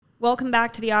Welcome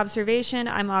back to The Observation.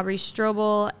 I'm Aubrey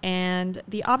Strobel, and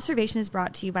The Observation is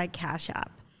brought to you by Cash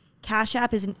App. Cash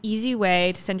App is an easy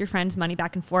way to send your friends money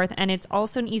back and forth, and it's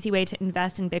also an easy way to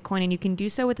invest in Bitcoin, and you can do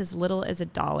so with as little as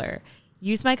 $1.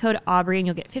 Use my code Aubrey, and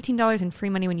you'll get $15 in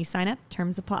free money when you sign up.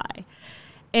 Terms apply.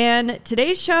 And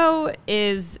today's show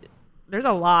is, there's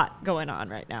a lot going on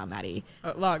right now, Maddie.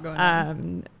 A lot going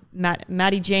on.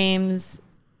 Maddie James...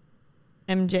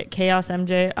 MJ, Chaos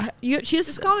MJ.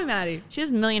 Just call me Maddie. She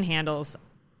has a million handles.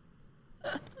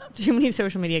 Too many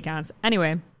social media accounts.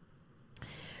 Anyway,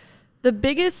 the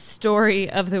biggest story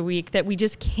of the week that we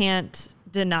just can't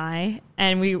deny,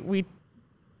 and we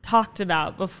talked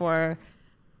about before,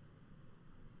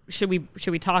 should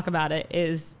we talk about it,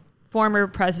 is former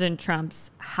President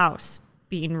Trump's house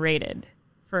being raided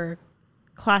for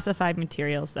classified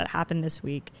materials that happened this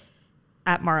week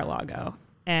at Mar-a-Lago.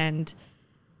 And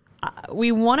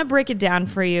we want to break it down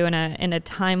for you in a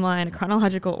timeline, a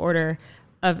chronological order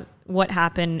of what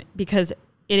happened, because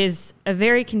it is a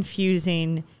very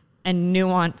confusing and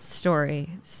nuanced story.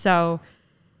 So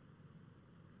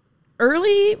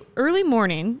early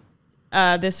morning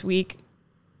this week,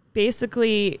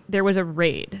 basically there was a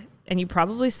raid, and you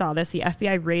probably saw this. The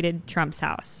FBI raided Trump's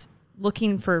house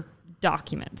looking for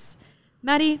documents.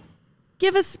 Maddie,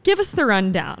 give us the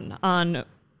rundown on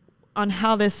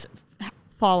how this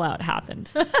fallout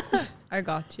happened. I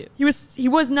got you. He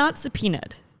was not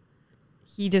subpoenaed.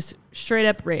 He just straight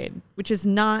up raid, which is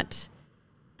not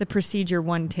the procedure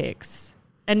one takes.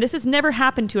 And this has never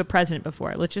happened to a president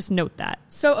before. Let's just note that.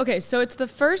 So it's the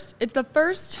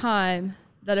first time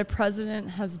that a president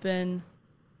has been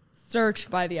searched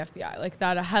by the FBI, like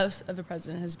that a house of the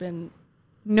president has been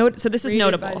so this is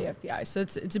notable by the FBI. So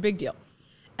it's a big deal.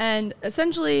 And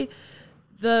essentially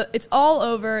it's all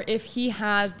over if he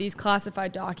has these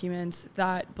classified documents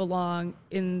that belong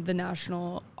in the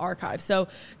National Archives. So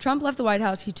Trump left the White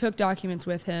House. He took documents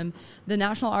with him. The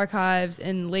National Archives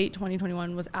in late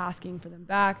 2021 was asking for them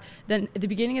back. Then at the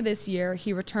beginning of this year,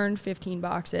 he returned 15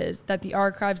 boxes that the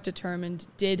archives determined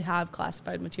did have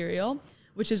classified material,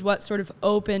 which is what sort of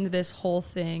opened this whole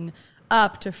thing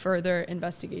up to further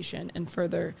investigation and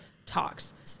further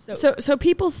talks. So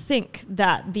people think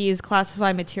that these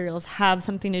classified materials have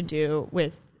something to do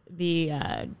with the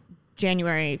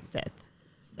January 5th.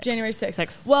 January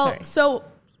 6th. Well, sorry.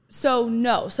 So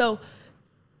no. So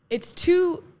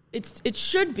it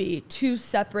should be two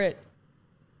separate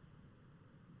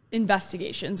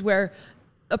investigations where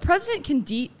a president can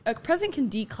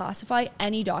declassify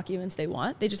any documents they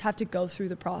want. They just have to go through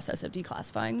the process of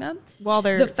declassifying them. While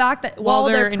they're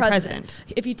president.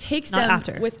 If he takes them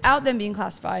after, without them being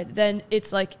classified, then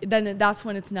it's like then that's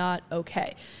when it's not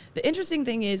okay. The interesting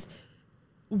thing is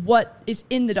what is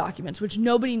in the documents, which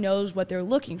nobody knows what they're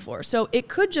looking for. So it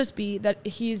could just be that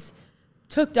he's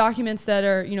took documents that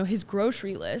are, his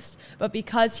grocery list, but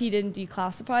because he didn't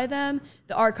declassify them,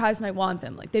 the archives might want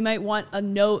them. Like they might want a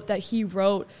note that he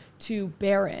wrote to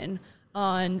Barron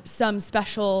on some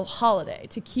special holiday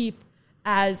to keep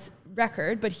as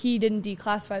record, but he didn't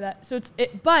declassify that. So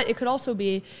but it could also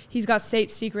be he's got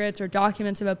state secrets or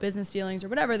documents about business dealings or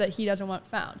whatever that he doesn't want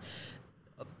found.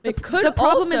 The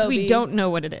problem is we don't know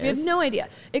what it is. We have no idea.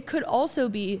 It could also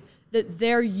be that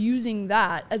they're using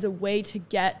that as a way to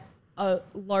get a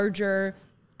larger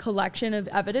collection of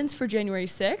evidence for January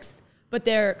 6th, but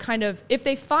they're kind of, if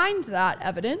they find that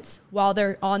evidence while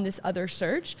they're on this other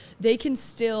search, they can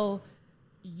still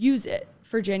use it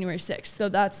for January 6th. So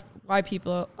that's why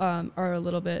people are a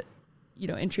little bit,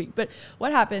 intrigued. But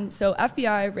what happened? So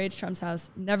FBI raided Trump's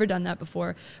house, never done that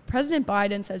before. President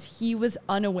Biden says he was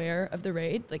unaware of the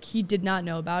raid. Like he did not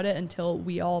know about it until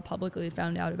we all publicly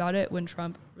found out about it when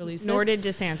Trump released Nor this.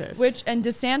 did DeSantis. And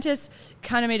DeSantis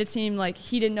kind of made it seem like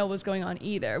he didn't know what was going on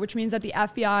either, which means that the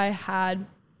FBI had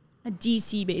a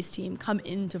DC-based team come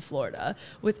into Florida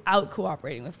without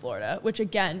cooperating with Florida, which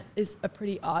again is a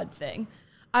pretty odd thing.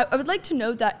 I would like to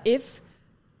note that if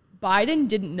Biden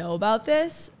didn't know about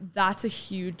this, that's a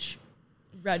huge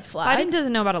red flag. Biden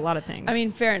doesn't know about a lot of things. I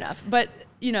mean, fair enough. But,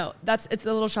 it's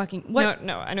a little shocking. No,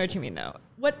 I know what you mean, though.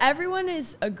 What everyone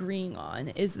is agreeing on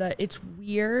is that it's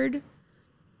weird.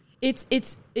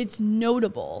 It's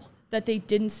notable that they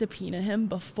didn't subpoena him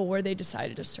before they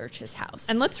decided to search his house.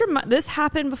 And this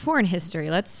happened before in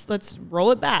history. Let's roll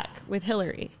it back with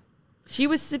Hillary. She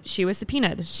was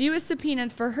subpoenaed. She was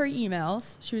subpoenaed for her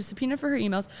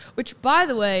emails. Which, by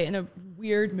the way, in a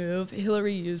weird move,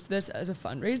 Hillary used this as a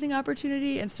fundraising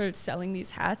opportunity and started selling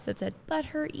these hats that said, "But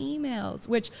her emails,"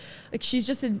 which, like, she's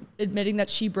just admitting that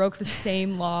she broke the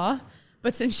same law.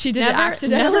 But since she did it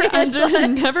accidentally,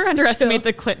 never underestimate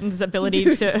the Clintons' ability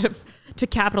to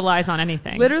capitalize on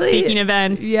anything. Literally, speaking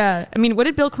events. Yeah. I mean, what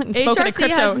did Bill Clinton spoke at a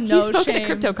crypto? He spoke at a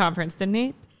crypto conference, didn't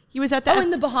he? He was at the in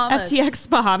the Bahamas. FTX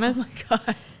Bahamas. Oh my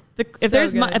God.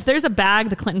 If there's a bag,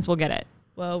 the Clintons will get it.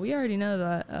 Well, we already know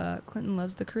that Clinton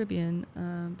loves the Caribbean,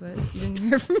 but you didn't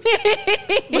hear from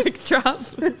me. Mic drop.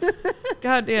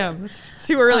 God damn. It's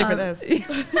too early for this.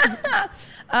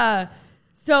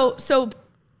 So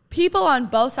people on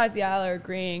both sides of the aisle are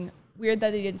agreeing. Weird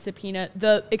that they didn't subpoena.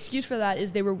 The excuse for that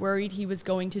is they were worried he was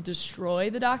going to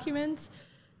destroy the documents,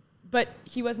 but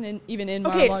he wasn't even in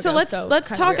Mar-a-Lago. Okay, so let's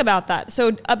talk about that.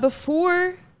 So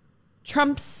before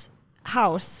Trump's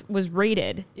house was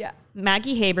raided,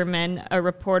 Maggie Haberman,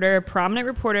 a prominent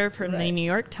reporter from the New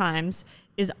York Times,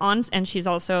 is on, and she's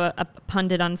also a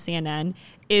pundit on CNN,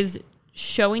 is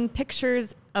showing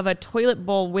pictures of a toilet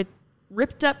bowl with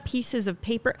ripped up pieces of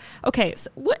paper. Okay, so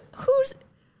who's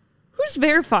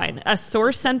verifying? A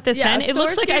source sent this in? It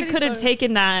looks like I could have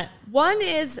taken that. One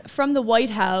is from the White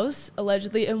House,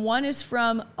 allegedly, and one is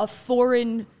from a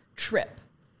foreign trip.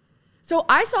 So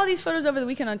I saw these photos over the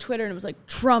weekend on Twitter, and it was like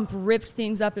Trump ripped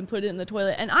things up and put it in the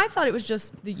toilet. And I thought it was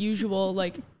just the usual,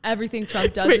 like, everything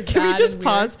Trump does is bad. Can we just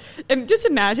pause and just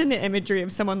imagine the imagery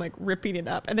of someone like ripping it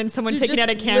up and then someone taking out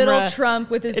a camera, little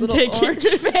Trump with his little orange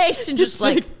face and just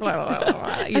like blah, blah, blah,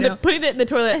 and then putting it in the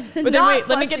toilet. But then wait,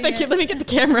 let me get the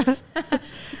camera.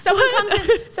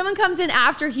 Someone comes in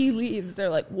after he leaves. They're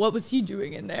like, "What was he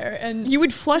doing in there?" And you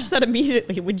would flush that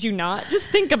immediately, would you not?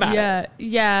 Just think about it.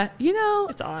 Yeah. You know,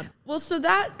 it's odd. Well, so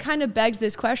that kind of begs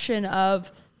this question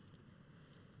of,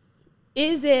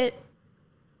 is it,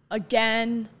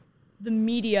 again, the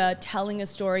media telling a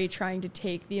story trying to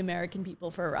take the American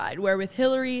people for a ride? Where with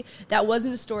Hillary, that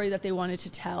wasn't a story that they wanted to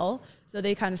tell. So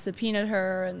they kind of subpoenaed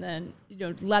her and then,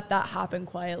 let that happen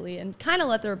quietly and kind of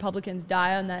let the Republicans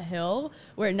die on that hill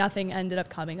where nothing ended up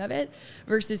coming of it.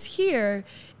 Versus here,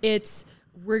 it's,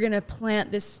 we're going to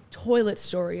plant this toilet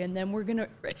story and then we're going to,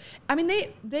 I mean,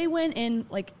 they went in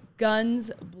like guns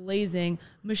blazing,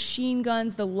 machine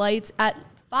guns, the lights at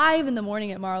 5 a.m.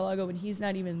 at Mar-a-Lago when he's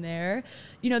not even there.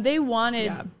 They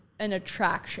wanted an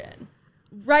attraction,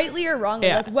 rightly or wrongly.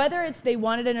 Like whether it's they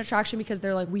wanted an attraction because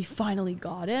they're like, we finally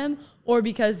got him, or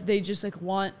because they just like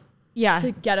want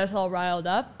to get us all riled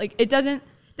up. Like it doesn't.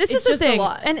 This is the thing,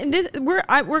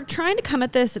 and we're trying to come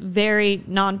at this very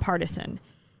nonpartisan.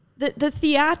 The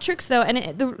theatrics, though,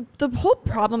 and the whole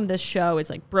problem of this show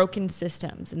is like broken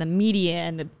systems and the media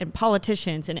and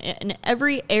politicians and in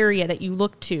every area that you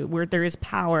look to where there is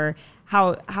power,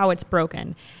 how it's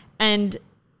broken. And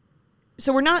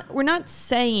so we're not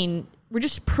saying, we're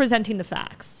just presenting the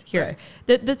facts here.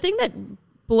 Right. The thing that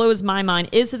blows my mind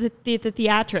is the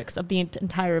theatrics of the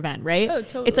entire event, right? Oh,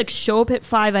 totally. It's like show up at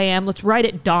 5 a.m. Let's ride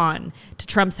at dawn to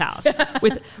Trump's house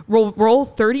with roll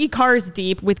 30 cars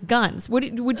deep with guns.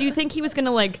 Would you think he was going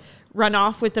to like run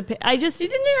off with the? He's in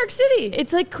New York City.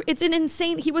 It's like it's an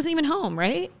insane. He wasn't even home,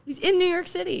 right? He's in New York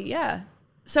City. Yeah.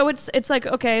 So it's like,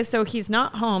 okay, so he's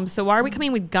not home. So why are we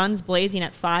coming with guns blazing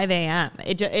at 5 a.m.?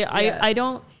 I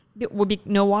don't.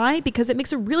 Know why? Because it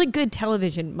makes a really good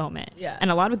television moment. Yeah.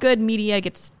 And a lot of good media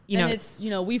gets, And it's,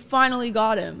 we finally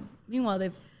got him. Meanwhile,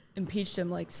 they've impeached him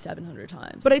like 700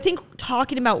 times. But I think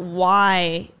talking about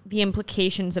why the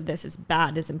implications of this is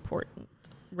bad is important,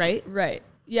 right? Right.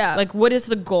 Yeah. Like, what is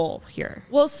the goal here?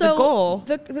 Well, so the goal,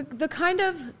 the kind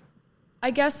of,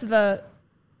 I guess the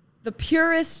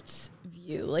purist's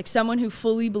view, like someone who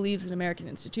fully believes in American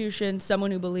institutions, someone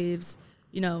who believes,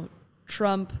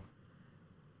 Trump,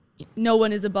 no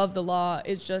one is above the law,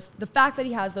 is just the fact that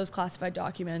he has those classified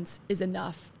documents is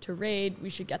enough to raid.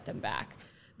 We should get them back.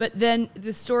 But then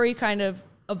the story kind of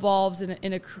evolves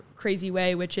in a crazy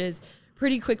way, which is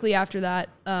pretty quickly after that,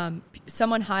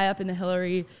 someone high up in the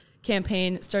Hillary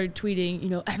campaign started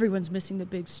tweeting, everyone's missing the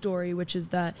big story, which is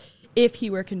that if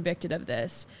he were convicted of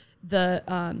this, the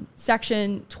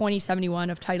section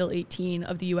 2071 of Title 18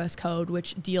 of the U.S. Code,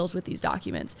 which deals with these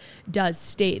documents, does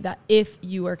state that if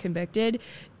you are convicted,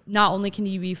 not only can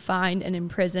you be fined and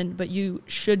imprisoned, but you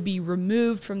should be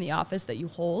removed from the office that you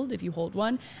hold, if you hold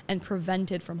one, and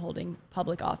prevented from holding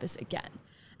public office again.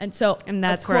 And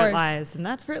that's where it lies. And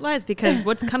that's where it lies because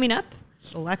what's coming up?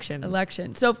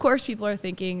 Election. So, of course, people are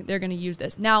thinking they're going to use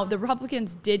this. Now, the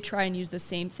Republicans did try and use the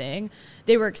same thing.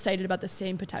 They were excited about the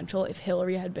same potential if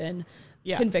Hillary had been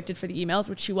convicted for the emails,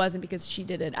 which she wasn't because she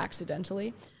did it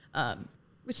accidentally.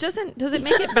 Which does it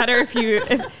make it better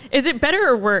is it better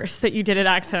or worse that you did it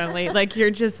accidentally? Like you're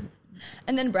just.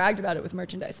 And then bragged about it with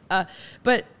merchandise.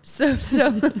 But so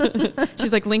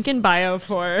she's like link in bio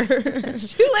for. She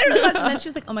literally was, and then she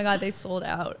was like, "Oh my God, they sold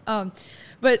out."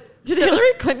 But did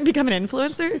Hillary Clinton become an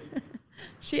influencer?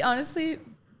 She honestly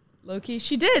Low-key,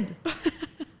 she did.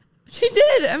 She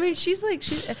did. I mean, she's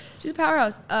a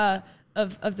powerhouse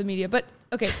of the media. But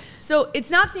okay, so it's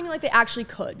not seeming like they actually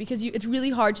could, because it's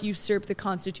really hard to usurp the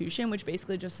Constitution, which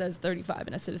basically just says 35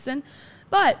 and a citizen.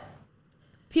 But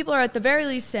people are at the very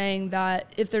least saying that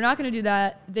if they're not going to do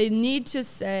that, they need to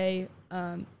say,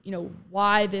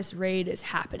 why this raid is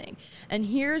happening. And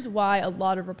here's why a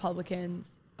lot of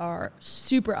Republicans are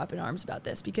super up in arms about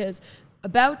this, because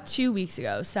about 2 weeks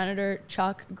ago, Senator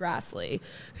Chuck Grassley,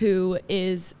 who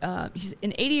is he's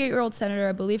an 88-year-old senator,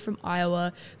 I believe from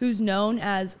Iowa, who's known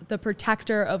as the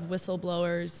protector of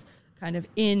whistleblowers kind of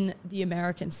in the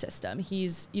American system.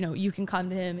 He's, you can come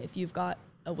to him if you've got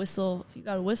a whistle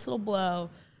to blow.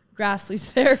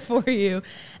 Grassley's there for you.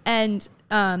 And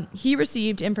he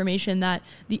received information that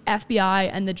the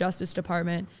FBI and the Justice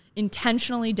Department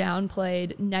intentionally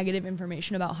downplayed negative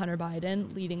information about Hunter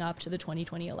Biden leading up to the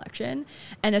 2020 election.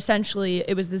 And essentially,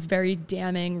 it was this very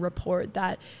damning report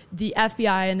that the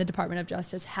FBI and the Department of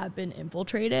Justice have been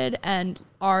infiltrated and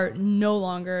are no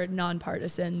longer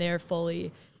nonpartisan. They're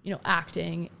fully,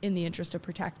 acting in the interest of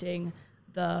protecting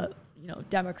the,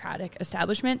 Democratic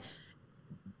establishment.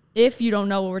 If you don't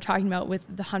know what we're talking about with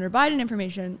the Hunter Biden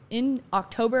information, in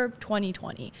October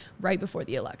 2020, right before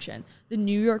the election, the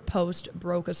New York Post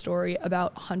broke a story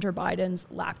about Hunter Biden's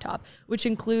laptop, which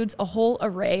includes a whole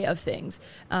array of things.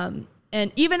 And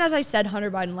even as I said Hunter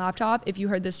Biden laptop, if you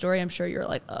heard this story, I'm sure you're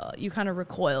like, you kind of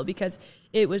recoil, because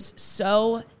it was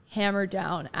so hammered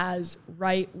down as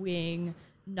right-wing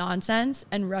nonsense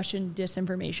and Russian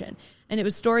disinformation. And it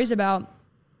was stories about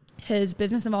his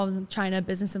business involvement with China,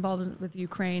 business involvement with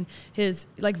Ukraine, his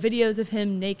videos of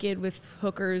him naked with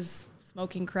hookers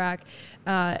smoking crack,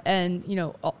 and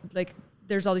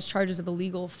there's all these charges of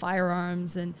illegal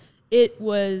firearms. And it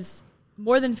was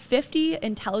more than 50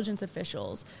 intelligence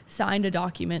officials signed a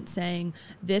document saying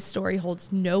this story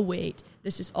holds no weight.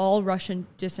 This is all Russian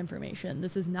disinformation.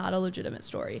 This is not a legitimate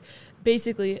story.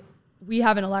 Basically, we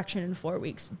have an election in 4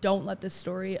 weeks. Don't let this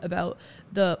story about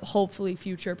the hopefully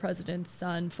future president's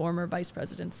son, former vice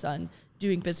president's son,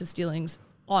 doing business dealings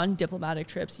on diplomatic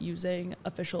trips using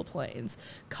official planes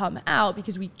come out,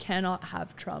 because we cannot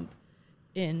have Trump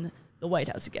in the White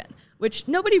House again, which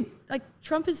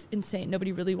Trump is insane.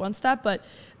 Nobody really wants that, but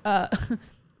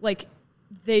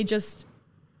they just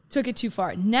took it too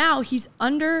far. Now he's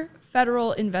under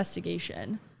federal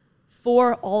investigation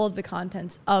for all of the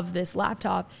contents of this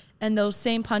laptop. And those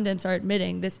same pundits are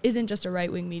admitting this isn't just a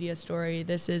right-wing media story.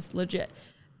 This is legit.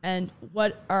 And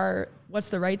what's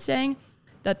the right saying?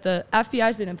 That the FBI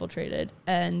has been infiltrated,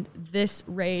 and this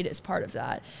raid is part of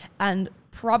that. And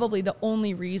probably the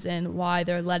only reason why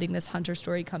they're letting this Hunter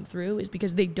story come through is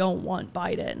because they don't want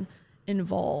Biden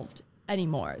involved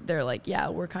anymore. They're like, yeah,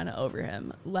 we're kind of over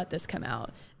him. Let this come out.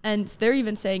 And they're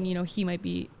even saying, he might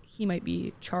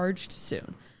be charged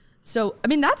soon. So, I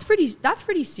mean, that's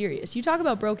pretty serious. You talk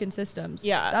about broken systems.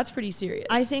 Yeah. That's pretty serious.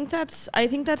 I think that's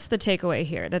the takeaway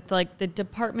here, that the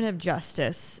Department of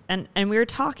Justice, and we were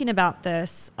talking about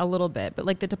this a little bit, but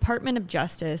the Department of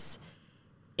Justice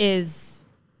is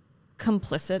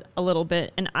complicit a little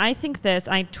bit. And I think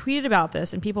I tweeted about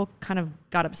this and people kind of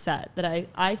got upset that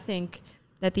I think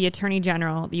that the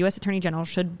U.S. Attorney General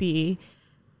should be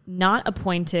not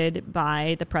appointed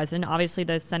by the president. Obviously,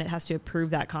 the Senate has to approve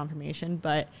that confirmation,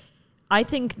 but I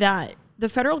think that the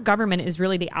federal government is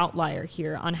really the outlier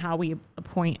here on how we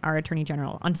appoint our attorney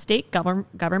general. On state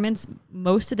governments,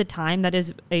 most of the time, that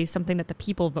is something that the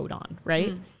people vote on,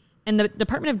 right? And the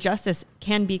Department of Justice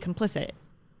can be complicit.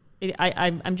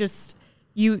 I'm just,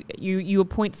 you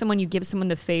appoint someone, you give someone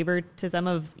the favoritism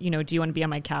of, do you want to be on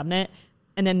my cabinet?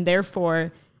 And then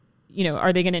therefore,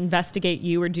 are they going to investigate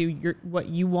you or do what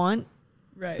you want?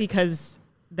 Right. Because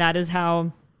that is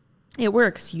how it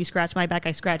works. You scratch my back,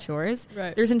 I scratch yours.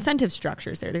 Right. There's incentive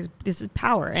structures there. This is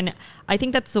power. And I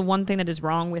think that's the one thing that is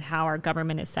wrong with how our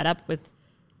government is set up with,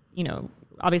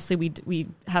 obviously we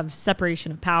have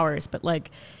separation of powers, but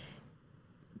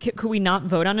could we not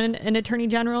vote on an attorney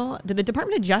general? The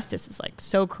Department of Justice is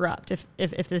so corrupt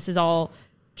if this is all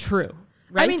true,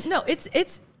 right? I mean, no,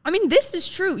 this is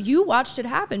true. You watched it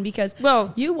happen because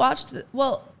you watched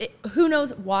who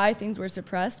knows why things were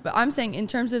suppressed, but I'm saying in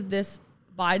terms of this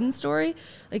Biden story,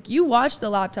 you watched the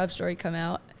laptop story come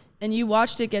out and you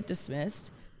watched it get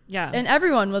dismissed. Yeah. And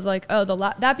everyone was like, oh,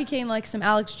 that became some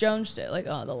Alex Jones shit,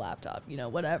 oh, the laptop,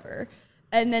 whatever.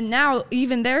 And then now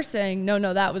even they're saying,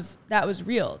 no, that was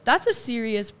real. That's a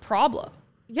serious problem.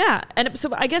 Yeah. And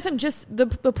so I guess I'm just, the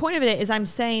point of it is I'm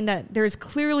saying that there's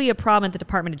clearly a problem at the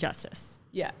Department of Justice.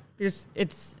 Yeah. There's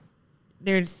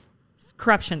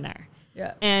corruption there.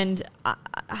 Yeah. And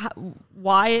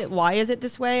why is it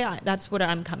this way? That's what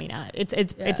I'm coming at.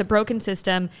 It's a broken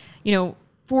system.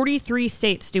 43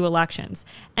 states do elections.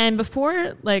 And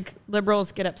before like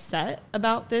liberals get upset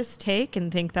about this take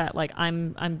and think that like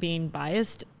I'm being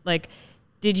biased, like,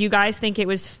 did you guys think it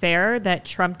was fair that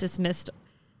Trump dismissed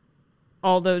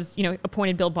all those,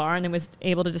 appointed Bill Barr and then was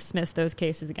able to dismiss those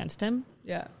cases against him?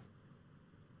 Yeah.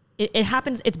 It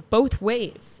happens. It's both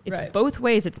ways. Both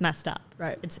ways. It's messed up.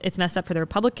 Right. It's messed up for the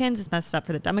Republicans. It's messed up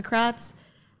for the Democrats.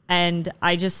 And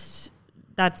that's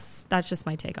just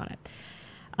my take on it.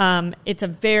 It's a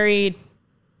very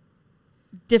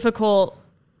difficult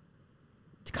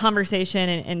conversation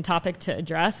and topic to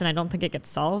address. And I don't think it gets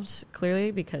solved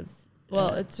clearly because.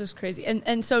 Well, it's just crazy.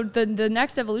 And so the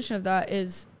next evolution of that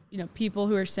is, people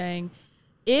who are saying,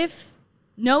 if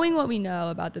knowing what we know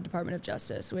about the Department of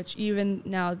Justice, which even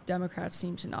now Democrats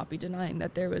seem to not be denying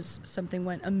that there was something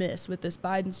went amiss with this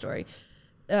Biden story,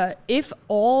 if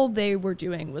all they were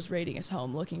doing was raiding his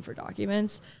home looking for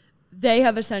documents, they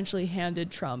have essentially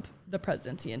handed Trump the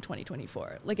presidency in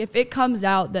 2024. Like, if it comes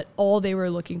out that all they were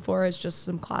looking for is just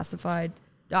some classified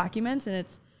documents and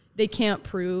they can't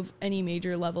prove any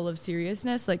major level of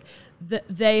seriousness, like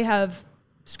they have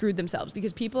screwed themselves,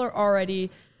 because people are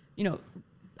already,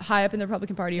 high up in the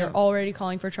Republican Party are already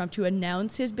calling for Trump to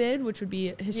announce his bid, which would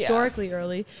be historically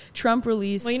early. Trump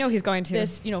released he's going to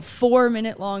this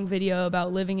 4-minute long video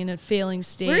about living in a failing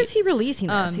state. Where is he releasing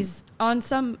this? He's on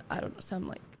some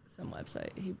website.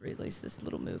 He released this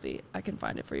little movie. I can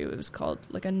find it for you. It was called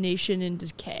like A Nation in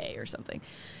Decay or something.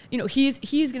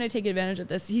 He's going to take advantage of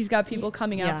this. He's got people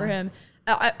coming out for him,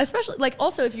 especially like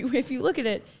also if you look at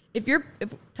it, if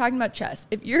talking about chess,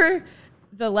 if you're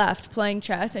the left playing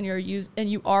chess and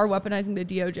you are weaponizing the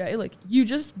DOJ, like, you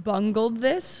just bungled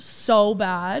this so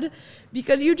bad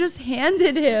because you just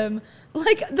handed him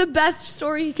like the best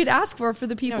story he could ask for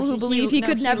the people who believe he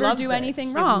could never do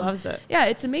anything wrong. He loves it. Yeah,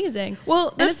 it's amazing.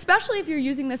 Well, and especially if you're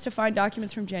using this to find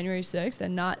documents from January 6th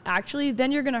and not actually,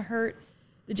 then you're going to hurt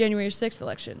the January 6th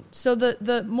election. So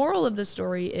the moral of the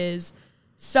story is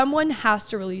someone has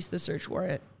to release the search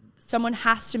warrant. Someone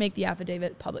has to make the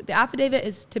affidavit public. The affidavit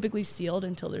is typically sealed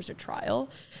until there's a trial.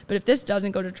 But if this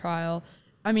doesn't go to trial,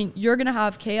 I mean, you're going to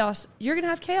have chaos. You're going to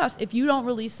have chaos if you don't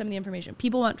release some of the information.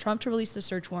 People want Trump to release the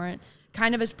search warrant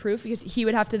kind of as proof, because he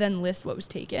would have to then list what was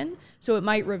taken. So it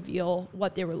might reveal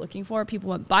what they were looking for. People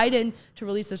want Biden to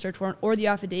release the search warrant or the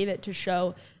affidavit to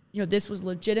show, this was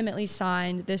legitimately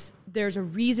signed. There's a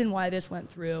reason why this went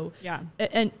through. Yeah.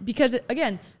 And because,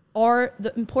 again,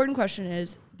 the important question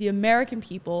is, the American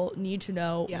people need to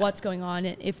know what's going on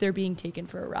and if they're being taken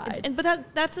for a ride.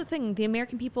 But that's the thing. The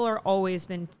American people have always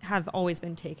been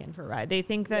taken for a ride. They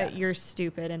think that you're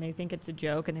stupid and they think it's a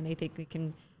joke, and then they think they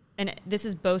can. And this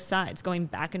is both sides going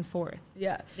back and forth.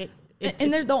 Yeah.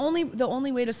 And the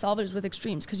only way to solve it is with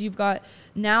extremes, because you've got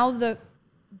now the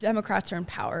Democrats are in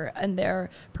power and they're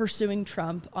pursuing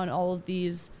Trump on all of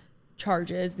these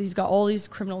charges. He's got all these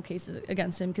criminal cases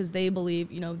against him because they believe,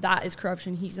 that is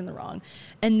corruption. He's in the wrong.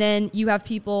 And then you have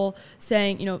people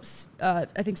saying, I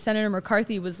think Senator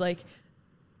McCarthy was like,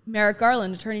 Merrick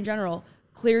Garland, Attorney General,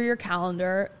 clear your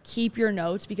calendar, keep your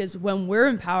notes, because when we're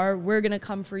in power, we're going to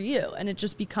come for you. And it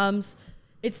just becomes,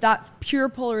 it's that pure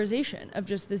polarization of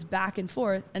just this back and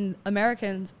forth. And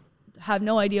Americans have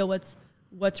no idea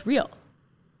what's real.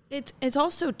 It's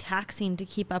also taxing to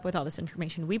keep up with all this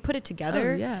information. We put it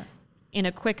together in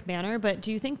a quick manner, but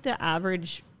do you think the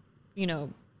average,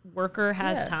 worker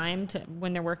has time to,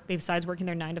 when they're besides working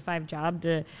their 9-to-5 job,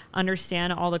 to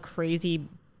understand all the crazy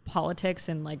politics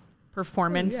and like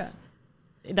performance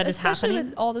that is happening? Especially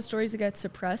with all the stories that get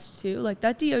suppressed too. Like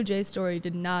that DOJ story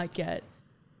did not get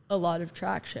a lot of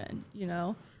traction,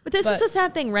 But this is the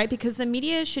sad thing, right? Because the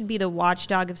media should be the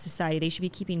watchdog of society. They should be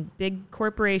keeping big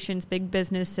corporations, big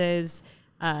businesses,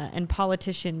 and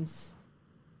politicians,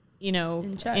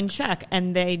 in check,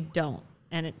 and they don't.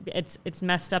 And it's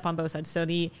messed up on both sides. So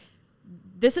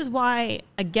this is why,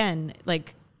 again,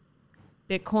 like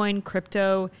Bitcoin,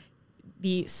 crypto,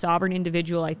 the sovereign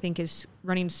individual, I think, is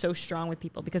running so strong with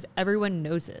people, because everyone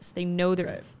knows this. They know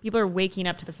that people are waking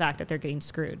up to the fact that they're getting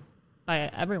screwed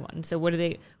by everyone. So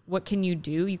what can you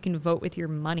do? You can vote with your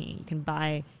money. You can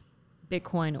buy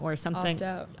Bitcoin or something.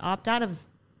 Opt out of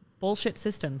bullshit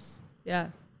systems. Yeah.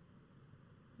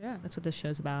 That's what this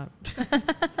show's about.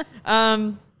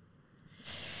 God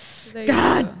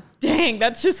dang,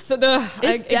 that's just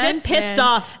I get pissed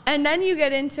off. And then you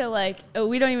get into like,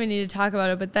 we don't even need to talk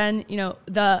about it, but then,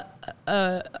 the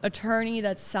attorney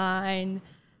that signed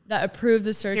that approved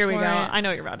the search warrant. Here we go. I know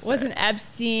what you're about to say. Was an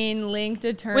Epstein-linked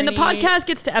attorney. When the podcast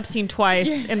gets to Epstein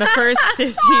twice in the first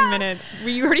 15 minutes,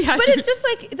 we already had But it's just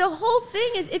like, the whole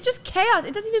thing is, it's just chaos.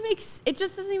 It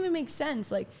just doesn't even make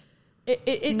sense. Like,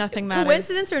 it nothing matters.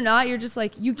 Coincidence or not, you're just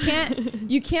like, you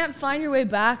can't find your way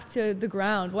back to the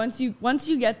ground. Once you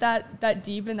get that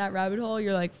deep in that rabbit hole,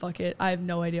 you're like, fuck it. I have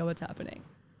no idea what's happening.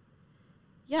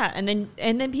 Yeah. And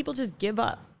then people just give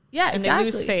up. Yeah, and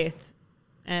exactly. they lose faith.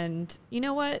 And you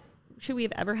know what? Should we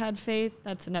have ever had faith?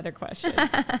 That's another question.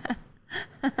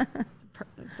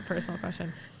 It's a personal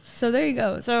question. So there you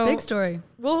go. So big story.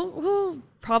 We'll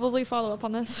probably follow up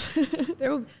on this.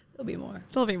 There'll be more.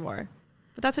 There'll be more.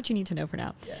 But that's what you need to know for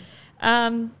now. Yeah.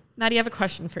 Maddie, I have a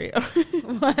question for you.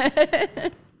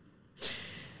 What?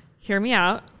 Hear me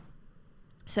out.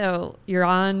 So you're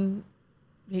on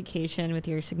vacation with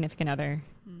your significant other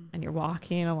and you're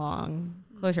walking along.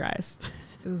 Close your eyes.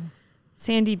 Ooh.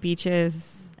 Sandy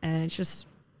beaches, and it's just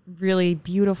really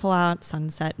beautiful out,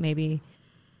 sunset maybe.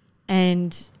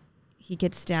 And he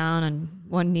gets down on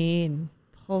one knee and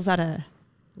pulls out a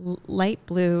light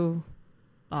blue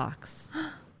box.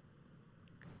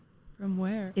 From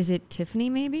where? Is it Tiffany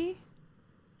maybe?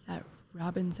 Is that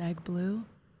Robin's Egg Blue?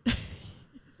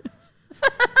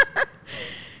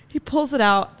 He pulls it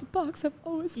out. It's the box I've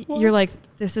always wanted. You're like,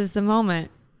 this is the moment.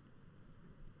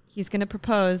 He's going to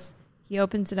propose. He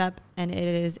opens it up, and it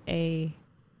is a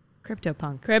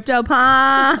CryptoPunk. CryptoPunk!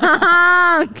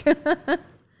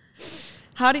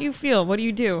 How do you feel? What do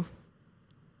you do?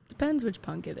 Depends which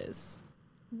punk it is.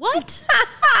 What?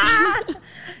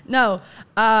 No.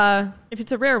 If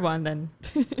it's a rare one, then...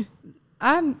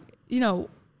 I'm,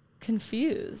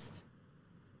 confused.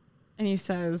 And he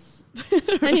says...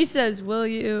 will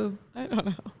you... I don't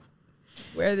know.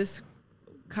 Wear this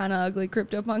kind of ugly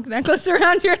CryptoPunk necklace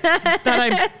around your neck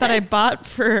that I bought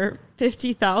for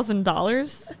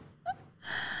 $50,000.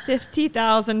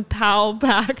 50,000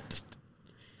 PAL-backed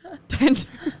tender.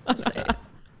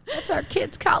 That's our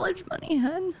kids' college money,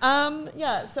 hun.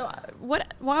 Yeah. So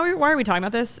why are we talking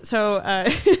about this? So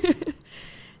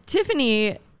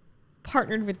Tiffany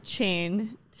partnered with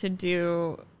Chain to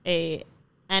do a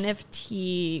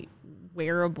NFT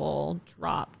wearable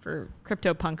drop for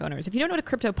CryptoPunk owners. If you don't know what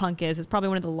a CryptoPunk is, it's probably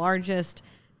one of the largest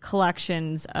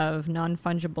collections of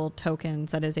non-fungible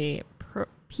tokens that is a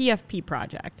PFP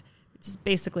project, which is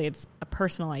basically it's a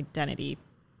personal identity.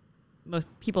 Most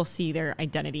people see their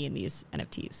identity in these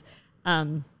NFTs.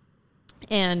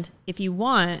 And if you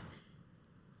want,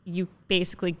 you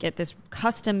basically get this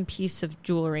custom piece of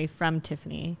jewelry from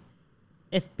Tiffany.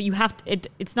 But you have to,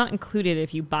 it's not included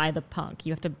if you buy the punk.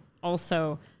 You have to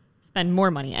also spend more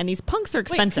money, and these punks are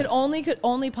expensive. Wait, could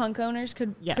only punk owners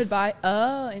could buy?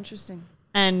 Oh, interesting.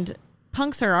 And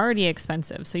punks are already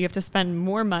expensive, so you have to spend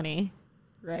more money,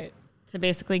 right, to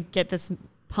basically get this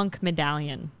punk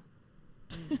medallion.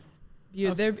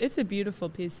 It's a beautiful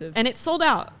piece of, and it sold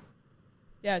out.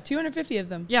 Yeah, 250 of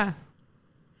them. Yeah,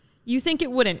 you think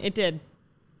it wouldn't? It did.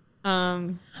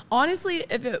 Honestly,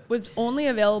 if it was only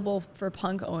available for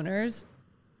punk owners,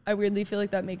 I weirdly feel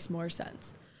like that makes more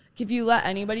sense. If you let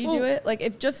anybody do it, like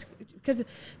if just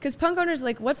because punk owners,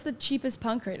 like, what's the cheapest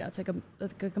punk right now? It's like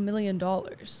 $1 million. I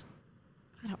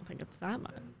don't think it's that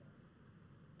much.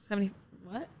 70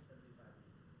 what?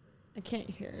 I can't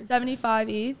hear. 75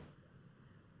 ETH.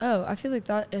 Oh, I feel like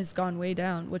that has gone way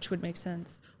down, which would make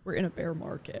sense. We're in a bear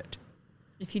market.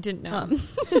 If you didn't know.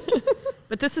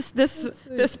 But this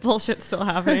bullshit's still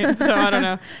happening, so I don't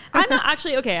know. I'm not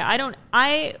actually okay. I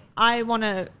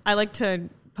like to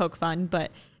poke fun,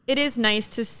 but it is nice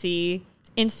to see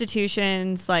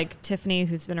institutions like Tiffany,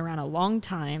 who's been around a long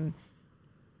time,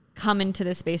 come into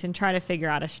this space and try to figure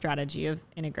out a strategy of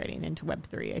integrating into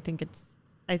Web3.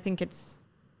 I think it's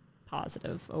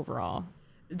positive overall.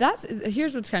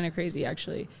 Here's what's kind of crazy,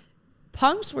 actually.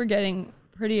 Punks were getting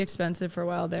pretty expensive for a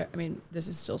while there. I mean, this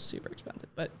is still super expensive,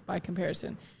 but by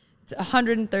comparison, it's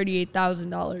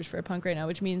 $138,000 for a punk right now,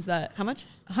 which means that... How much?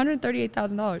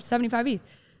 $138,000, 75 ETH.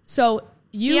 So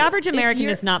the average American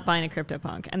is not buying a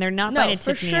CryptoPunk, and they're not buying a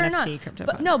Tiffany sure NFT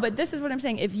CryptoPunk. But this is what I'm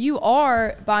saying. If you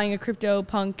are buying a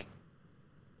CryptoPunk,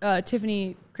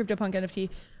 Tiffany CryptoPunk NFT,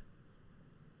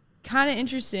 kind of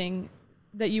interesting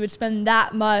that you would spend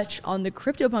that much on the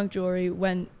CryptoPunk jewelry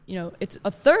when, it's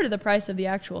a third of the price of the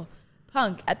actual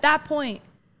punk. At that point,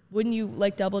 wouldn't you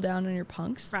double down on your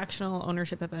punks? Fractional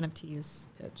ownership of NFTs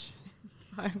pitch.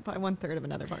 Buy 1/3 of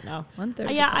another part now.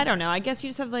 1/3. Yeah, I don't know. I guess you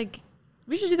just have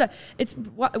we should do that.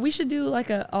 We should do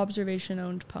a observation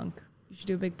owned punk. You should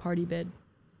do a big party bid.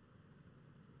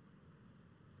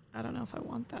 I don't know if I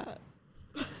want that.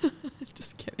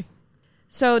 Just kidding.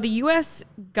 So the U.S.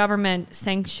 government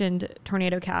sanctioned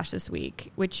Tornado Cash this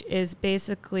week, which is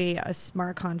basically a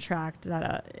smart contract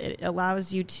that it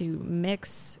allows you to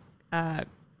mix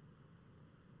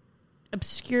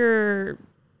obscure,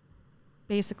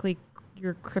 basically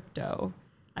your crypto.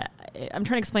 I'm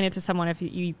trying to explain it to someone if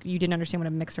you didn't understand what a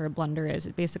mix or a blender is.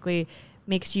 It basically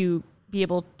makes you be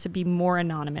able to be more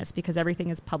anonymous because everything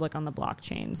is public on the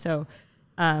blockchain. So,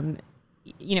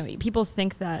 people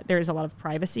think that there's a lot of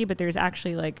privacy, but there's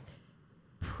actually like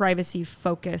privacy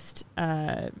focused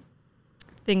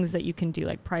things that you can do,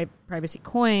 like privacy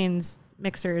coins,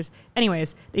 mixers.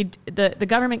 Anyways, the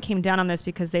government came down on this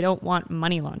because they don't want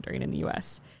money laundering in the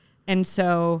U.S. And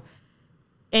so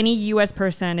any U.S.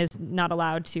 person is not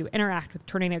allowed to interact with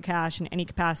Tornado Cash in any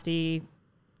capacity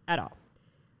at all.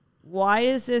 Why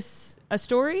is this a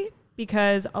story?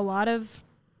 Because a lot of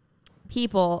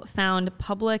people found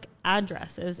public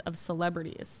addresses of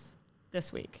celebrities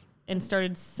this week and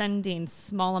started sending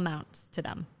small amounts to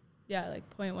them. Yeah, like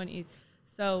 0.1 ETH.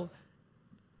 So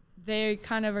they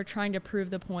kind of are trying to prove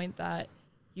the point that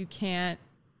you can't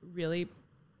really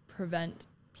prevent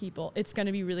people. It's going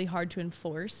to be really hard to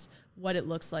enforce what it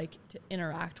looks like to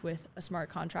interact with a smart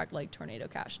contract like Tornado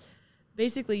Cash.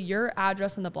 Basically, your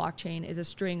address on the blockchain is a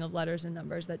string of letters and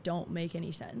numbers that don't make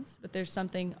any sense. But there's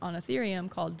something on Ethereum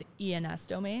called the ENS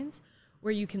domains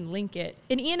where you can link it.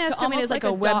 An ENS domain is like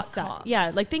a website.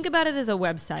 Yeah, like think about it as a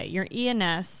website. Your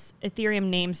ENS, Ethereum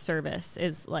name service,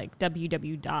 is like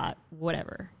www.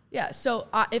 whatever. Yeah, so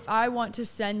if I want to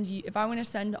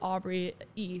send Aubrey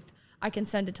ETH, I can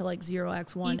send it to like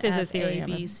 0x1 F A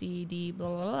B C D blah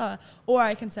blah blah, or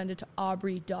I can send it to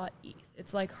Aubrey.eth.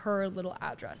 It's like her little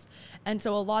address. And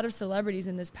so a lot of celebrities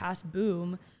in this past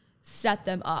boom set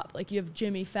them up. Like you have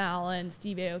Jimmy Fallon,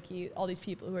 Steve Aoki, all these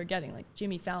people who are getting like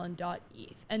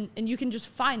jimmyfallon.eth. And you can just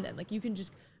find them. Like you can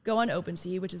just go on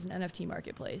OpenSea, which is an NFT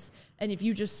marketplace. And if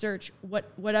you just search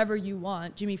whatever you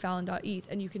want, jimmyfallon.eth,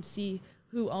 and you can see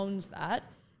who owns that,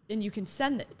 and you can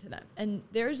send it to them. And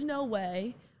there's no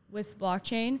way with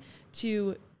blockchain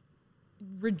to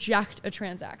reject a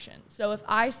transaction. So if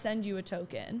I send you a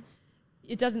token,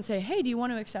 it doesn't say, hey, do you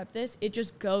want to accept this? It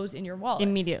just goes in your wallet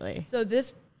immediately. So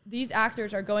these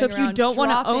actors are going around. So if you don't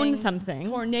want to own something,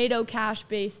 Tornado Cash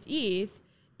based ETH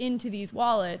into these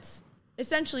wallets,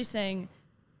 essentially saying,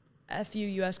 F you,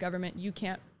 US government, you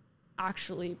can't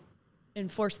actually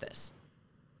enforce this.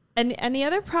 And the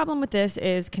other problem with this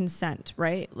is consent,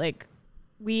 right? Like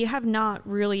we have not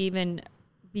really even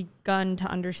begun to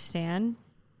understand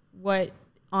what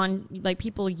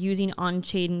people using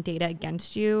on-chain data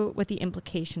against you, what the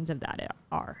implications of that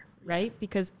are, right?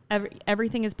 Because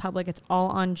everything is public, it's all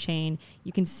on-chain,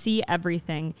 you can see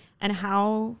everything, and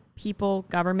how people,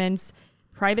 governments,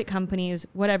 private companies,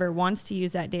 whatever, wants to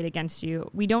use that data against you,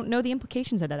 we don't know the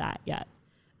implications of that yet.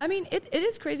 I mean, it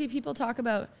is crazy. People talk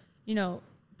about,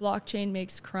 blockchain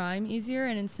makes crime easier,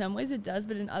 and in some ways it does,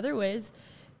 but in other ways,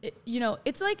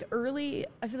 it's like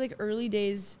I feel like early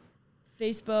days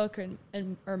Facebook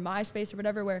or MySpace or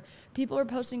whatever, where people were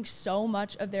posting so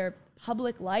much of their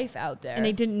public life out there. And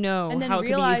they didn't know how it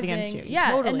could be used against you. Yeah,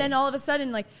 totally. And then all of a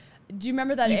sudden, like, do you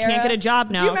remember that era? You can't get a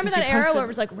job now. Do you remember that era where it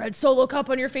was like, Red Solo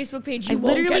Cup on your Facebook page, you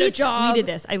won't get a job?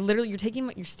 I literally tweeted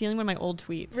this. You're stealing one of my old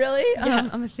tweets. Really?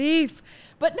 Yes. I'm a thief.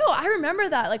 But no, I remember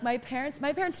that. Like my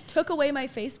parents took away my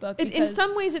Facebook. In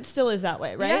some ways, it still is that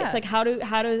way, right? Yeah. It's like,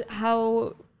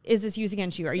 how is this used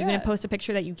against you? Are you going to post a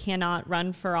picture that you cannot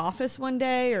run for office one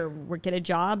day or get a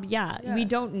job? Yeah, we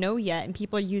don't know yet. And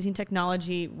people are using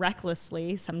technology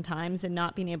recklessly sometimes and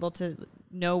not being able to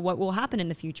know what will happen in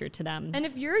the future to them. And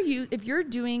if you're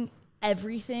doing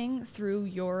everything through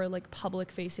your like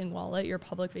public facing wallet, your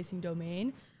public facing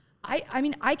domain, I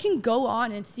mean, I can go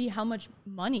on and see how much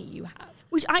money you have.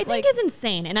 Which I think is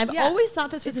insane. And I've always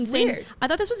thought this was insane. Weird. I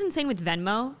thought this was insane with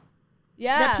Venmo.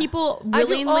 Yeah. That people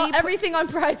willingly... I do everything on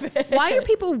private. Why are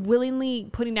people willingly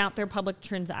putting out their public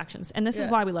transactions? And this is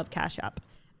why we love Cash App.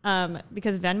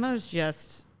 Because Venmo's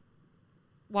just...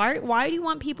 Why do you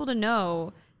want people to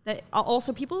know that...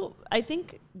 Also, people... I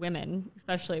think women,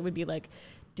 especially, would be like,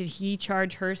 did he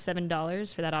charge her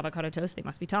 $7 for that avocado toast? They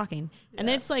must be talking. Yeah. And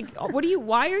then it's like,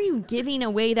 why are you giving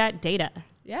away that data?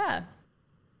 Yeah.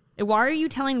 Why are you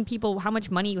telling people how much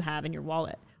money you have in your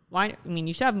wallet? Why? I mean,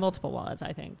 you should have multiple wallets,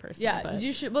 I think, personally. Yeah, but.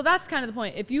 You should. Well, that's kind of the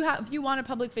point. If you want a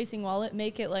public-facing wallet,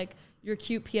 make it like your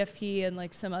cute PFP and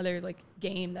like some other like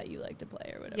game that you like to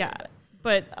play or whatever. Yeah,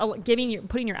 but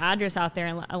putting your address out there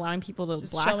and allowing people to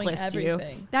just blacklist you.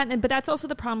 But that's also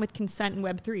the problem with consent in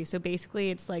Web3. So basically,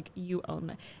 it's like you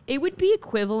own it. It would be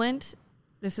equivalent.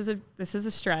 This is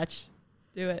a stretch.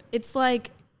 Do it. It's like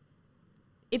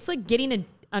getting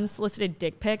unsolicited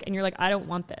dick pic and you're like, I don't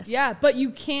want this. Yeah, but you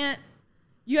can't.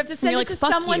 You have to send it to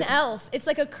someone else. It's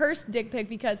like a cursed dick pic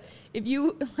because if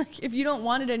you don't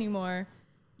want it anymore,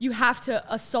 you have to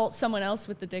assault someone else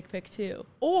with the dick pic too.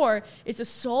 Or it's a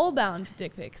soul-bound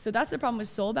dick pic. So that's the problem with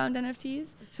soul-bound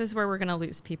NFTs. This is where we're going to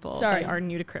lose people that are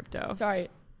new to crypto. Sorry.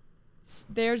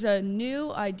 There's a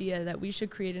new idea that we should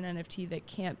create an NFT that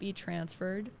can't be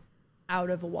transferred out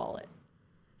of a wallet.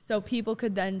 So people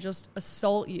could then just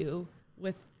assault you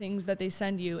with things that they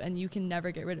send you and you can never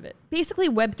get rid of it. Basically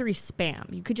Web3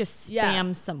 spam. You could just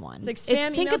spam someone. It's like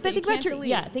spam emails, but you can't delete.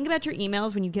 Yeah, think about your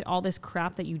emails when you get all this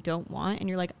crap that you don't want and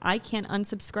you're like, I can't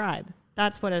unsubscribe.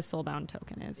 That's what a soulbound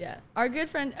token is. Yeah. Our good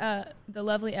friend, the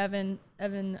lovely Evan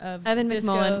of Evan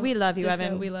Disco, McMullen. We love you, Disco,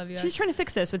 Evan. We love you. She's trying to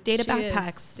fix this with data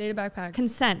backpacks. Data backpacks.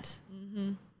 Consent.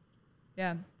 Mm-hmm.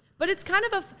 Yeah. But it's kind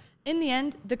of in the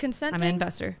end, the consent I'm thing. an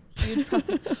investor. Huge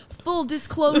problem. Full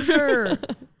disclosure.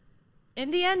 In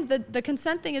the end, the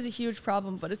consent thing is a huge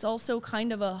problem, but it's also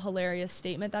kind of a hilarious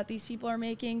statement that these people are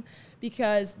making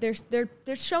because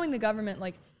they're showing the government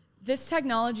like this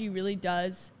technology really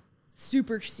does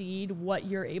supersede what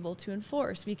you're able to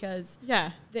enforce because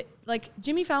like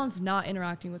Jimmy Fallon's not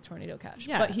interacting with Tornado Cash,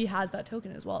 but he has that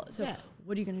token as well. So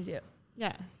what are you going to do?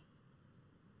 Yeah.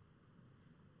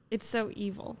 It's so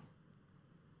evil.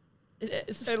 It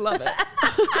is. I love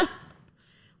it.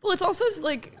 Well, it's also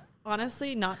like,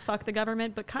 honestly, not fuck the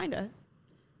government, but kind of.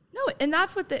 No, and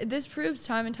that's what this proves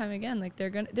time and time again. Like they're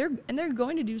going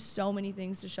to do so many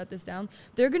things to shut this down.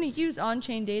 They're going to use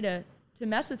on-chain data to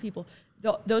mess with people.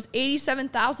 Those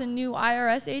 87,000 new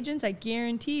IRS agents, I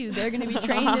guarantee you, they're going to be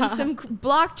trained in some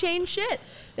blockchain shit.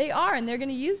 They are, and they're going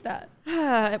to use that.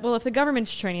 Well, if the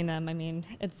government's training them, I mean,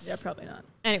 it's probably not.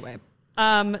 Anyway,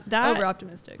 that over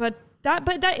optimistic, but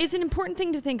that is an important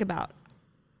thing to think about.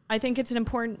 I think it's an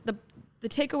important the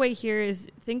takeaway here is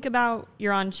think about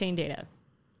your on-chain data.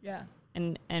 Yeah.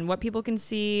 And what people can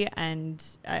see, and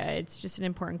it's just an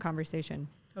important conversation.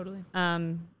 Totally.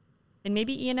 And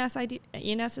maybe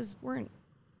ENSs weren't,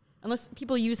 unless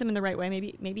people use them in the right way.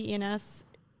 Maybe ENS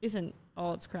isn't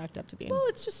all it's cracked up to be. Well,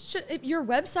 it's just your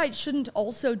website shouldn't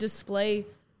also display.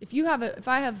 If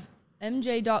I have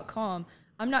mj.com,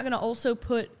 I'm not going to also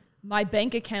put my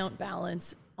bank account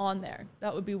balance on there.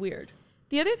 That would be weird.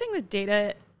 The other thing with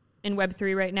data in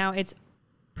Web3 right now, it's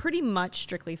pretty much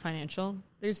strictly financial.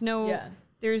 There's no,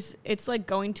 it's like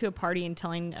going to a party and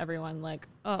telling everyone like,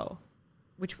 oh,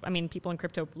 which, I mean, people in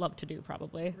crypto love to do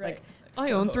probably. Right. Like,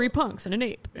 I own 3 punks and an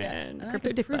ape and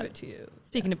crypto dick butt. It to you.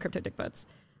 Speaking of crypto dick butts,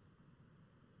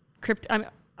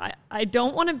 I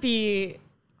don't want to be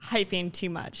hyping too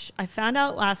much. I found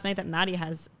out last night that Maddie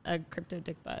has a crypto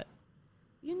dick butt.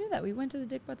 You knew that. We went to the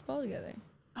Dick Butts ball together.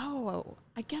 Oh,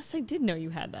 I guess I did know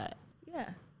you had that. Yeah.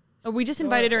 Oh, we just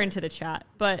invited her into the chat,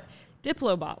 but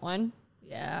Diplo bought one.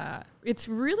 Yeah. It's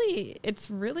really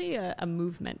a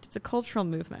movement. It's a cultural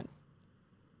movement.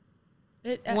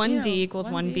 1D equals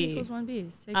 1B. Equals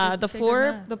 1B.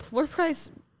 The floor price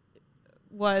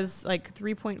was like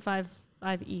 3.55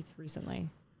 ETH recently.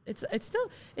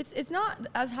 It's not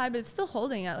as high, but it's still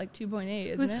holding at like 2.8,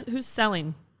 isn't it? Who's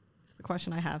selling? That's the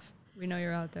question I have. We know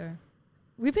you're out there.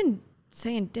 We've been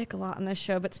saying dick a lot on this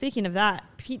show, but speaking of that,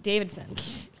 Pete Davidson.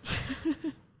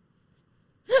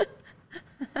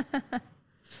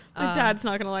 My dad's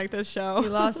not going to like this show. He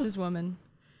lost his woman.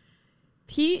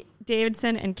 Pete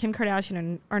Davidson and Kim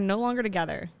Kardashian are no longer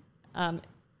together.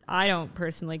 I don't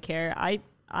personally care.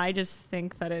 I just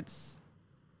think that it's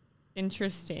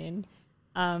interesting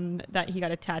that he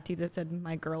got a tattoo that said,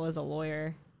 "My girl is a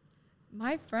lawyer."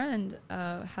 My friend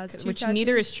has 2 which tattoos.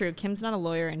 Neither is true. Kim's not a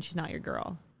lawyer and she's not your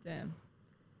girl. Damn.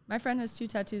 My friend has 2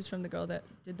 tattoos from the girl that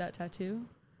did that tattoo.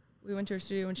 We went to her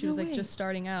studio when she was like just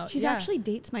starting out. She actually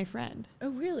dates my friend. Oh,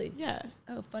 really? Yeah.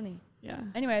 Oh, funny. Yeah.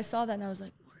 Anyway, I saw that and I was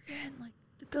like, Morgan, like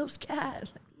the ghost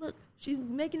cat. Like, look, she's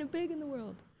making it big in the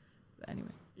world. But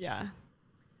anyway. Yeah.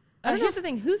 Here's the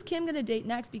thing. Who's Kim going to date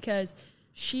next? Because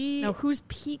who's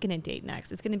Pete going to date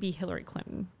next? It's going to be Hillary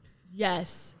Clinton.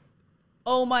 Yes.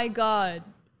 Oh my God.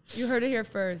 You heard it here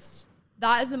first.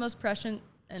 That is the most prescient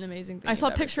and amazing thing. I saw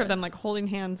a picture of them like holding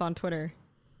hands on Twitter.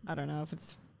 I don't know if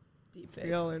it's deep fake.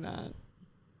 Real or not.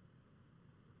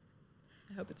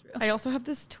 I hope it's real. I also have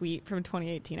this tweet from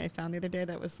 2018 I found the other day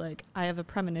that was like, I have a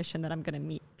premonition that I'm going to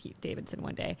meet Pete Davidson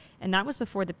one day. And that was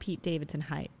before the Pete Davidson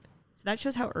hype. So that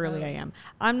shows how early I am.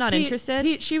 I'm not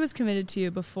interested. She was committed to you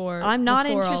before. I'm not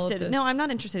interested. No, I'm not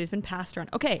interested. He's been passed around.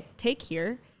 Okay, take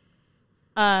here.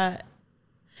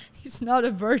 He's not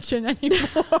a virgin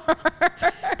anymore.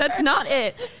 That's not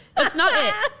it. That's not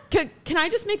it. Can I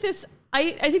just make this?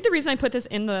 I think the reason I put this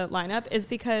in the lineup is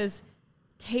because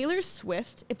Taylor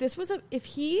Swift, if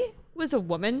he was a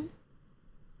woman,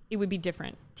 it would be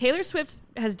different. Taylor Swift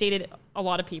has dated a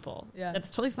lot of people. Yeah.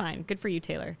 That's totally fine. Good for you,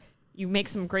 Taylor. You make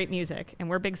some great music, and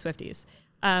we're big Swifties.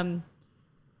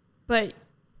 But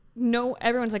no,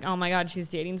 everyone's like, oh my God, she's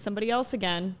dating somebody else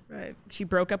again. Right. She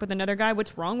broke up with another guy.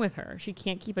 What's wrong with her? She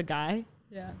can't keep a guy.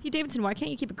 Yeah. Pete Davidson, why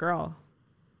can't you keep a girl?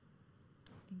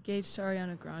 Engaged to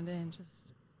Ariana Grande and just...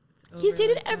 He's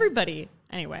dated everybody.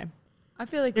 Anyway. I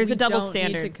feel like there's a double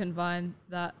standard. Need to confine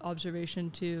that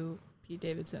observation to Pete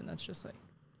Davidson. That's just like...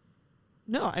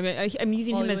 No, I mean, I'm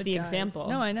using Hollywood him as the guys. example.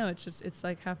 No, I know. It's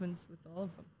like happens with all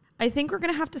of them. I think we're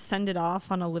going to have to send it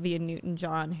off on Olivia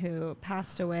Newton-John, who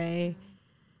passed away.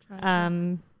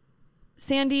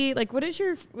 Sandy, like, what is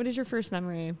your first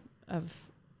memory of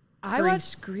I Grease?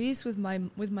 watched Grease with my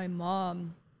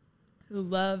mom, who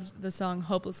loved the song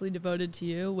Hopelessly Devoted to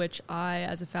You, which I,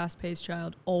 as a fast-paced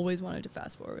child, always wanted to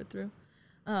fast forward through.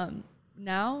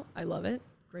 Now, I love it.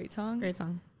 Great song. Great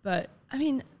song. But, I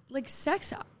mean, like,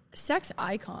 sex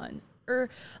icon. Or,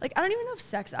 like, I don't even know if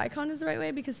sex icon is the right way,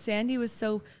 because Sandy was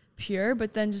so pure,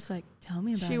 but then just, like, tell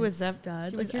me about she it, was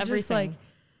stud. She was like, everything. Just, like,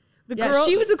 the girl,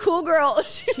 she was a cool girl.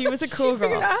 She was a cool girl. She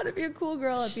figured out how to be a cool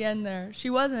girl at the end there. She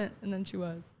wasn't, and then she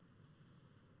was.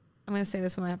 I'm going to say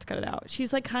this when I have to cut it out.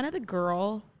 She's like kind of the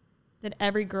girl that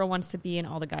every girl wants to be and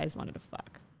all the guys wanted to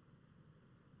fuck.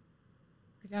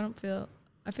 Like,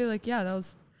 I feel like, yeah, that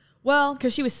was, well.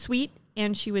 Because she was sweet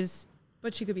and she was.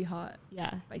 But she could be hot.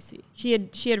 Yeah. Spicy. She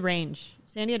had range.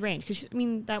 Sandy had range. Because,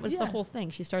 that was the whole thing.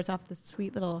 She starts off this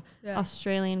sweet little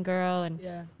Australian girl. And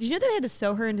did you know that they had to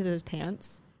sew her into those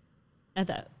pants? At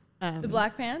that. The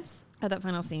black pants? At that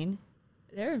final scene.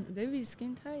 They'd be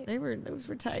skin tight. Those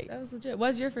were tight. That was legit. What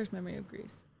was your first memory of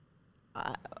Grease?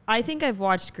 I think I've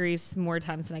watched Grease more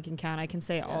times than I can count. I can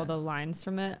say all the lines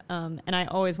from it. And I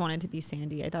always wanted to be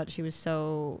Sandy. I thought she was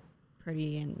so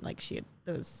pretty, and like she had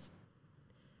those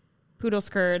poodle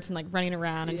skirts and like running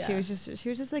around, and she was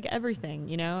just like everything,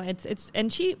 you know.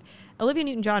 Olivia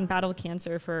Newton-John battled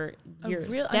cancer for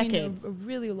years, decades, a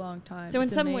really long time. So in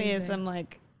some ways, I'm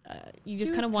like, you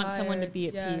just kind of want someone to be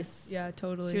at peace. Yeah,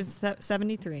 totally. She was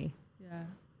 73. Yeah,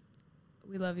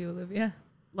 we love you, Olivia.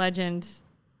 Legend,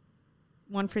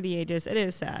 one for the ages. It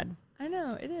is sad. I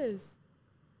know it is.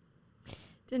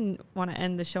 Didn't want to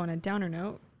end the show on a downer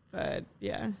note, but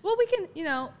yeah. Well, we can.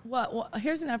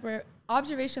 Here's an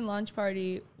observation launch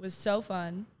party was so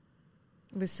fun.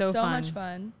 It was so much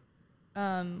fun.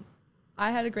 I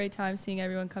had a great time seeing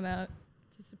everyone come out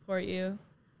to support you.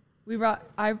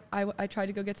 I tried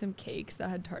to go get some cakes that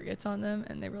had targets on them,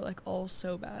 and they were like all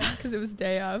so bad because it was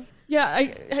day of.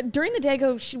 Yeah, during the day I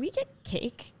go, should we get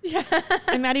cake? Yeah.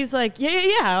 And Maddie's like,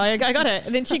 yeah, I got it.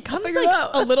 And then she comes like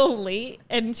a little late,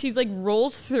 and she's like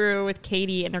rolls through with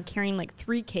Katie, and they're carrying like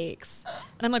 3 cakes.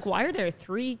 And I'm like, why are there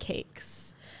 3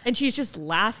 cakes? And she's just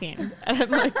laughing. And I'm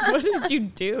like, what did you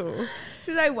do?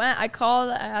 So I called,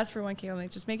 I asked for 1 cake. I'm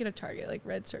like, just make it a Target, like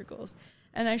red circles.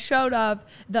 And I showed up,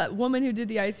 that woman who did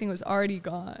the icing was already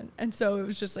gone. And so it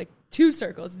was just like 2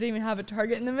 circles. It didn't even have a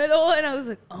Target in the middle. And I was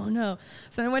like, oh no.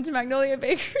 So then I went to Magnolia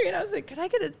Bakery, and I was like, could I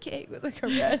get a cake with like a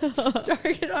red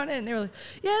Target on it? And they were like,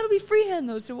 yeah, it'll be freehand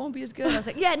though, so it won't be as good. And I was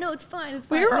like, yeah, no, it's fine. It's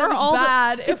fine. Where are all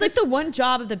bad? It's like the one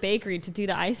job of the bakery to do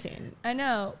the icing. I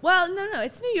know. Well, no.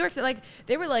 It's New York. So like,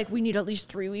 they were like, we need at least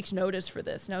 3 weeks notice for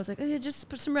this. And I was like, just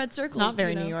put some red circles. It's not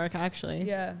very New York, actually.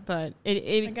 Yeah. But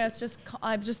I guess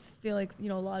I just feel like,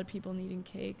 a lot of people needing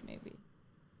cake, maybe.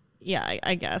 Yeah,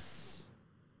 I guess.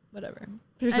 Whatever.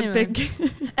 There's a big...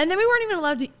 And then we weren't even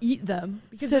allowed to eat them.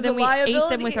 Because so then we ate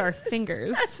them with our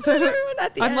fingers. So everyone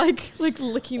at the end. I'm like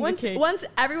licking the cake. Once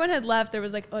everyone had left, there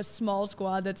was like a small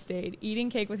squad that stayed eating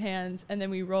cake with hands, and then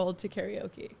we rolled to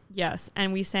karaoke. Yes,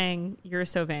 and we sang "You're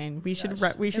So Vain." We should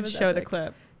show epic. The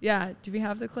clip. Yeah, do we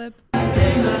have the clip? You're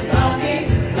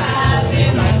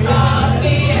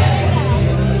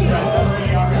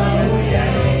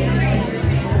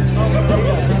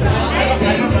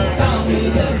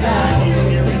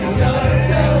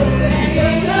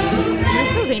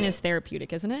So Vain is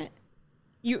therapeutic, isn't it?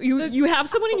 You have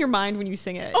someone in your mind when you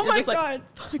sing it. Oh my God.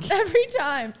 Every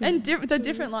time. And the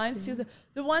different lines too.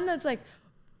 The one that's like,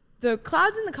 the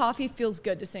clouds in the coffee feels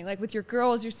good to sing. Like with your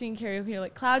girls, you're singing karaoke, you're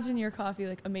like, clouds in your coffee,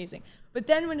 like amazing. But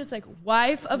then when it's like,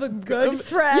 wife of a good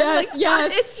friend,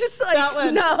 yes, it's just like, that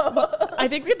one. No. I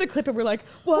think we have the clip and we're like,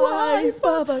 wife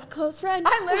of a close friend.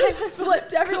 I literally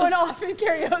flipped everyone off in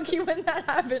karaoke when that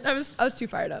happened. I was too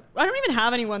fired up. I don't even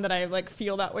have anyone that I like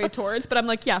feel that way towards, but I'm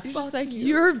like, yeah, you're just like,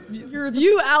 you're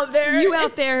you out there. You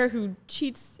out there who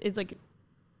cheats is like,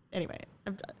 anyway,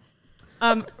 I'm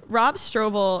done. Rob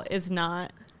Strobel is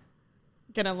not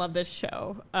gonna love this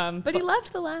show. But he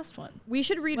loved the last one. We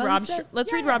should read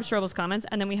let's read Rob Strobel's comments,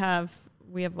 and then we have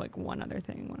like one other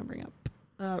thing I want to bring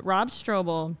up. Rob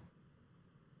Strobel.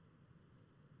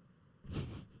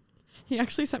 He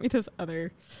actually sent me this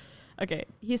other. Okay,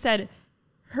 he said,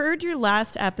 "Heard your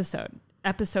last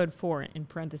episode 4 in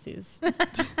parentheses.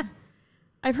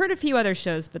 I've heard a few other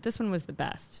shows, but this one was the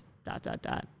best. ...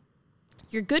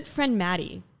 Your good friend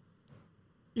Maddie."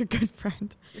 Your good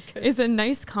friend is a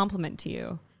nice compliment to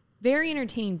you. Very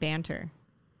entertaining banter.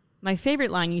 My favorite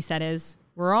line you said is,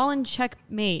 "We're all in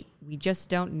checkmate. We just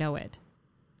don't know it."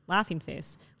 Laughing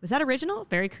face. Was that original?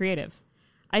 Very creative.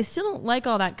 I still don't like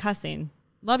all that cussing.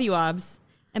 Love you, Obs.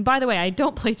 And by the way, I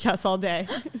don't play chess all day.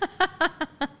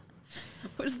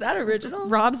 Was that original?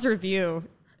 Rob's review.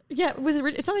 Yeah,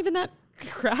 it's not even that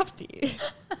crafty.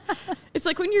 It's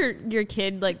like when your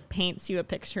kid like paints you a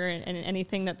picture and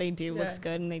anything that they do looks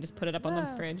good and they just put it up on the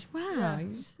fridge. Wow,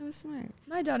 you're just so smart.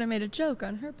 My daughter made a joke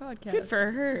on her podcast. Good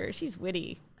for her. She's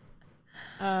witty.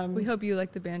 We hope you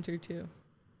like the banter too.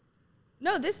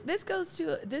 No, this goes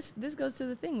to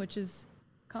the thing, which is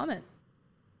comment.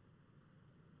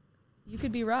 You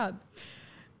could be Rob.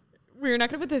 We're not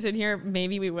gonna put this in here.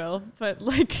 Maybe we will, but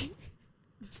like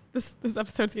this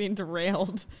episode's getting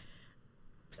derailed.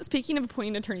 Speaking of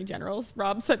appointing attorney generals,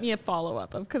 Rob sent me a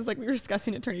follow-up because like we were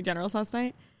discussing attorney generals last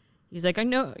night. He's like, I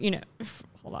know,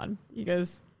 hold on. He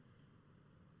goes,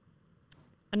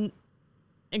 an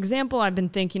example I've been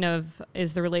thinking of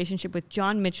is the relationship with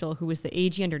John Mitchell, who was the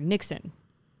AG under Nixon,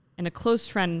 and a close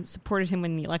friend supported him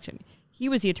in the election. He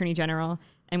was the attorney general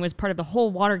and was part of the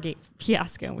whole Watergate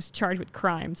fiasco and was charged with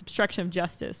crimes, obstruction of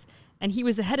justice, and he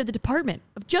was the head of the Department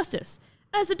of Justice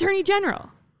as attorney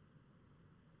general.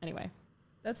 Anyway.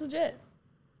 That's legit.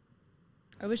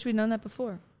 I wish we'd known that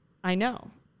before. I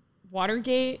know.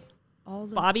 Watergate,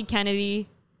 Bobby Kennedy,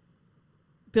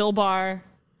 Bill Barr.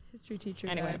 History teacher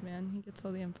anyway. Guy, man. He gets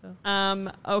all the info.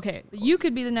 Okay. But you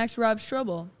could be the next Rob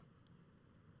Strobel.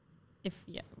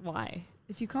 Why?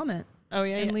 If you comment. Oh,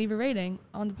 yeah. And leave a rating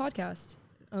on the podcast.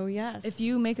 Oh, yes. If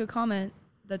you make a comment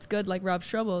that's good like Rob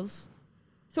Strobel's.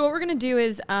 So what we're going to do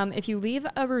is if you leave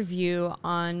a review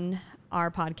on our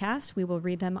podcast, we will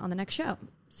read them on the next show.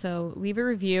 So leave a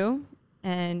review.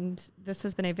 And this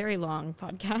has been a very long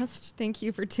podcast. Thank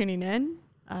you for tuning in.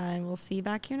 And we'll see you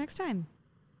back here next time.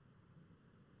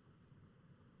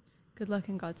 Good luck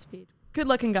and Godspeed. Good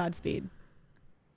luck and Godspeed.